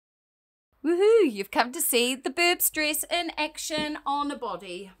Woohoo! You've come to see the Burbs dress in action on a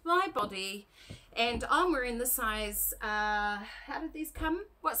body, my body. And I'm wearing the size, how did these come?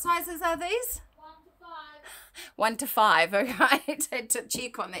 What sizes are these? 1 to 5, alright. I had to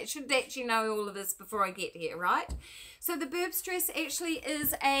check on that. Should actually know all of this before I get here, right? So the Burbs dress actually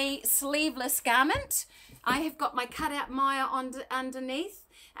is a sleeveless garment. I have got my cutout mire on underneath.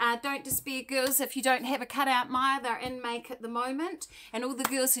 Don't despair, girls, if you don't have a cutout mire. They're in make at the moment. And all the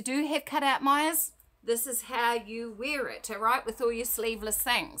girls who do have cutout mires, this is how you wear it, all right, with all your sleeveless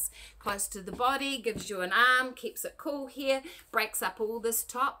things. Close to the body, gives you an arm, keeps it cool here, breaks up all this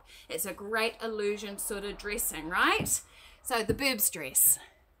top. It's a great illusion sort of dressing, right? So the Burbs dress.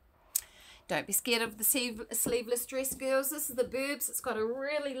 Don't be scared of the sleeveless dress, girls. This is the Burbs. It's got a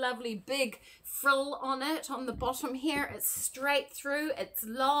really lovely big frill on it on the bottom here. It's straight through. It's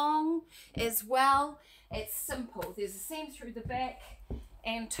long as well. It's simple. There's a seam through the back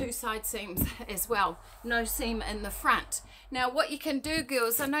and 2 side seams as well. No seam in the front. Now what you can do,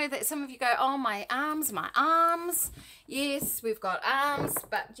 girls, I know that some of you go, oh, my arms. Yes, we've got arms,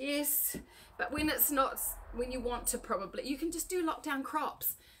 but yes. But when it's not, when you want to probably, you can just do lockdown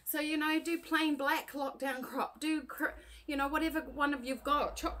crops. So, you know, do plain black lockdown crop. Do, you know, whatever one of you've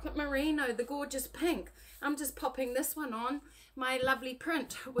got. Chocolate merino, the gorgeous pink. I'm just popping this one on, my lovely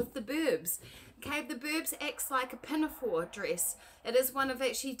print with the Burbs. Okay, the Burbs acts like a pinafore dress. It is one of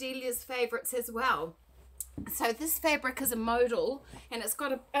actually Delia's favourites as well. So this fabric is a modal, and it's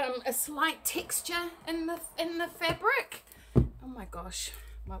got a slight texture in the fabric. Oh my gosh,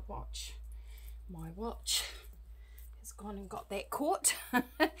 my watch has gone and got that caught.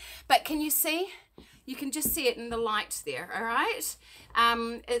 But can you see? You can just see it in the light there, all right?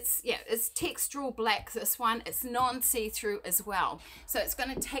 It's textural black, this one. It's non-see-through as well. So it's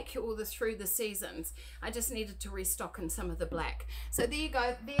going to take you all through the seasons. I just needed to restock in some of the black. So there you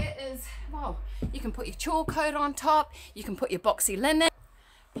go. There is, well, you can put your chore coat on top. You can put your boxy linen.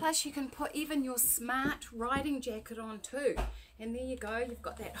 Plus you can put even your smart riding jacket on too. And there you go, you've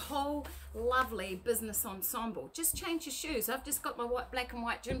got that whole lovely business ensemble. Just change your shoes. I've just got my black and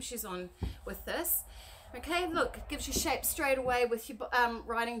white gym shoes on with this. Okay, look, it gives you shape straight away with your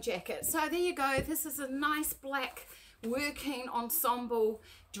riding jacket. So there you go, this is a nice black working ensemble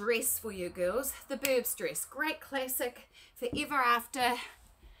dress for you girls. The Burbs dress, great classic, forever after,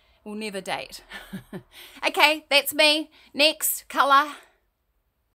 will never date. Okay, that's me. Next, colour.